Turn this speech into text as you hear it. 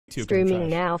Streaming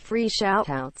now, free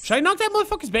shoutouts. Should I knock that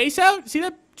motherfucker's base out? See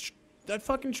that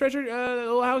fucking treasure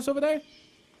little house over there?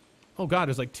 Oh god,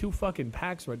 there's like 2 fucking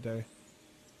packs right there.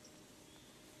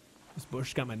 This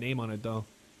bush got my name on it though.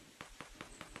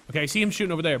 Okay, I see him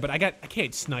shooting over there, but I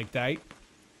can't snipe that.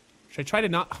 Should I try to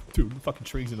knock? Oh, dude, the fucking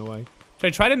tree's in the way. Should I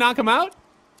try to knock him out?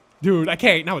 Dude, I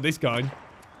can't. Not with this gun.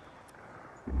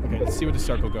 Okay, let's see where the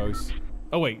circle goes.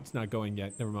 Oh wait, it's not going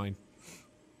yet. Never mind.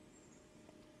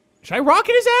 Should I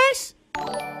rocket his ass?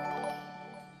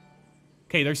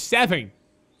 Okay, there's 7.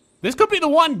 This could be the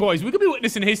one, boys. We could be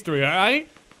witnessing history, alright?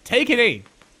 Take it in.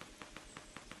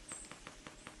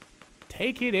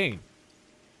 Take it in.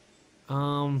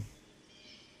 I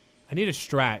need a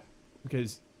strat.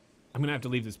 Because I'm gonna have to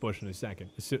leave this bush in a second.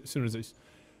 As soon as this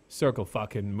circle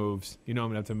fucking moves. You know I'm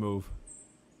gonna have to move.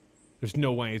 There's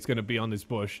no way it's gonna be on this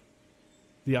bush.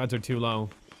 The odds are too low.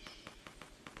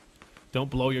 Don't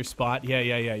blow your spot. Yeah,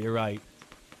 you're right.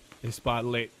 This spot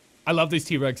lit. I love this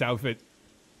T-Rex outfit.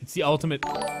 It's the ultimate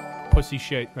pussy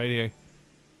shit right here.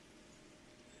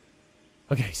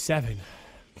 Okay, 7.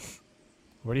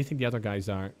 Where do you think the other guys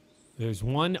are? There's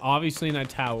one obviously in that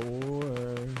tower.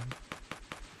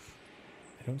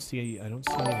 I don't see anything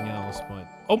else, but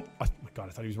oh my god,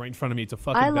 I thought he was right in front of me. It's a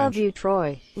fucking bench. Love you,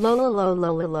 Troy. Lo.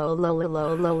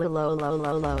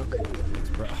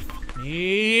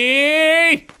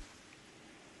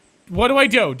 What do I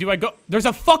do? Do I go? There's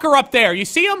a fucker up there. You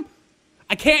see him?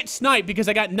 I can't snipe because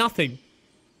I got nothing.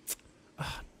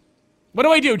 What do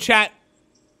I do, chat?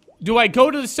 Do I go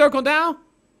to the circle now?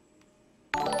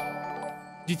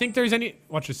 Do you think there's any...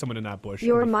 Watch, there's someone in that bush.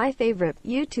 You're my favorite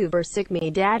YouTuber, sick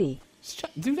me daddy.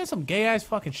 Dude, that's some gay-ass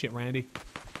fucking shit, Randy.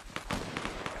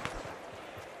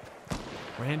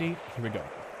 Randy, here we go.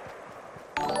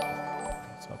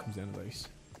 That's all comes down to this.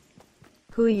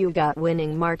 Who you got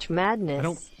winning March Madness? I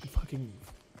don't fucking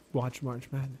watch March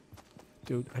Madness.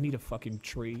 Dude, I need a fucking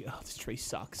tree. Oh, this tree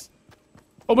sucks.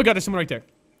 Oh my god, there's someone right there.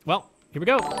 Well, here we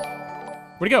go.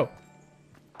 Where'd he go?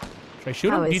 Should I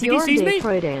shoot him? Do you think he sees me?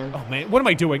 Troydan? Oh man, what am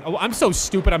I doing? Oh, I'm so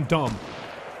stupid, I'm dumb.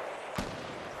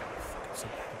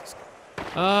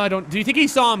 I don't... Do you think he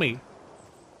saw me?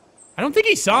 I don't think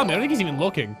he saw me. I don't think he's even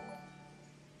looking.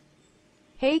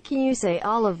 Hey, can you say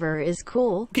Oliver is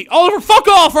cool? Okay, Oliver, fuck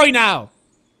off right now!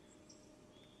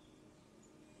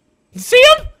 See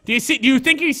him? Do you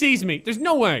think he sees me? There's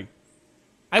no way.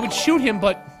 I would shoot him,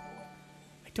 but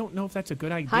I don't know if that's a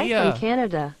good idea. Hi from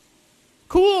Canada.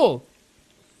 Cool.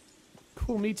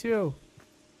 Cool, me too.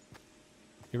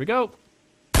 Here we go.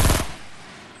 I'm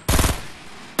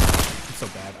so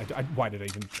bad. Why did I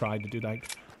even try to do that?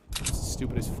 It's the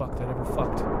stupidest fuck that ever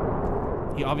fucked.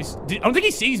 He obviously... I don't think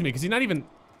he sees me, because he's not even...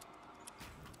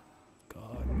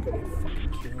 God, I'm gonna get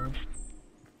fucking killed.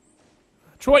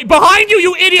 Troy, behind you,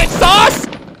 you idiot sauce!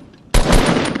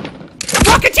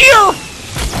 Rocketeer!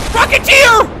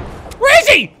 Rocketeer! Where is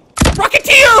he?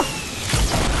 Rocketeer!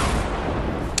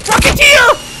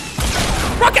 Rocketeer!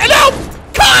 No!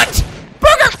 Cunt!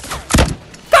 Burger!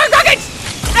 Burger rockets!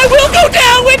 I will go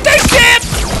down with the ship!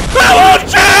 I won't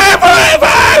share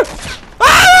forever!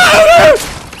 Ah!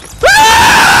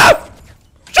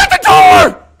 Shut the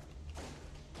door!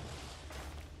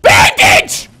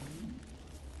 Bandage!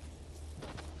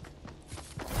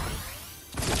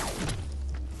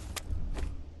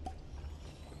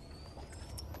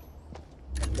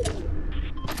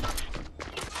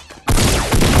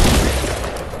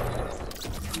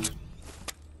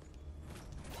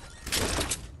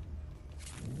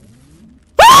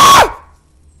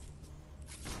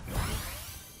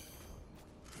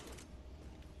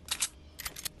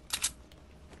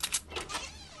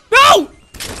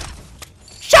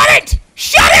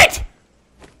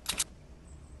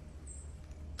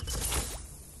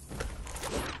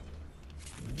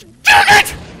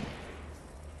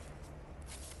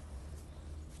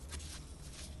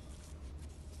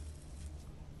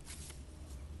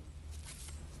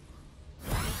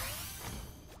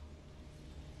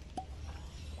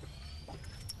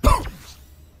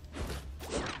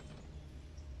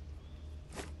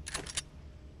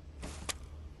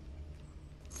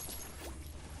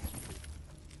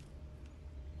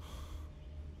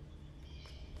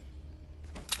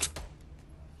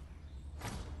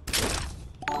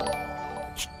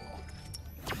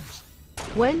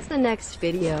 When's the next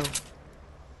video?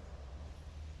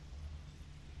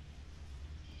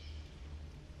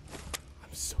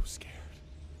 I'm so scared.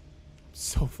 I'm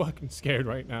so fucking scared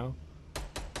right now.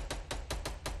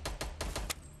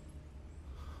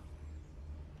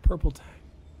 Purple tag.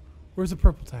 Where's the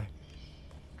purple tag?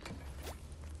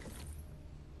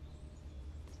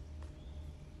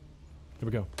 Here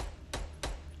we go.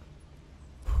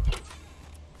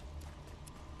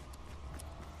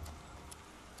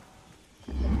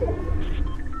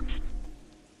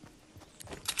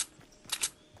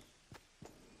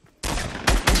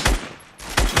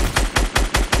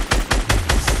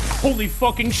 Holy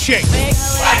fucking shit. No!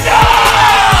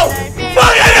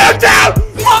 Fucking down!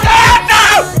 Fucking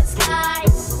down!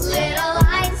 Little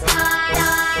lights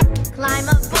high, climb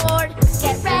aboard,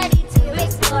 get ready to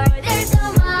explore. There's so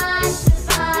much to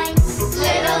find.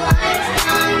 Little lights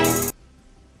high.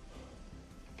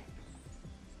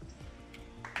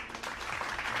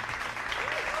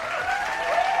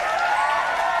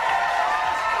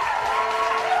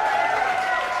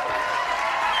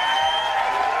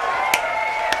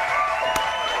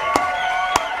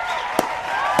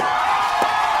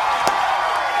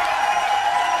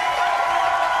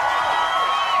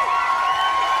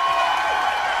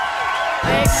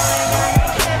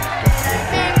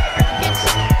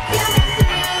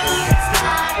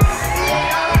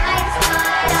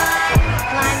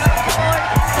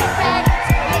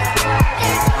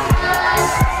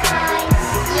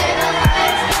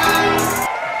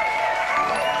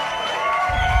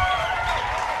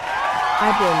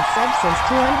 I've been sub since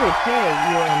 200K.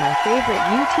 You are my favorite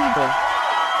YouTuber.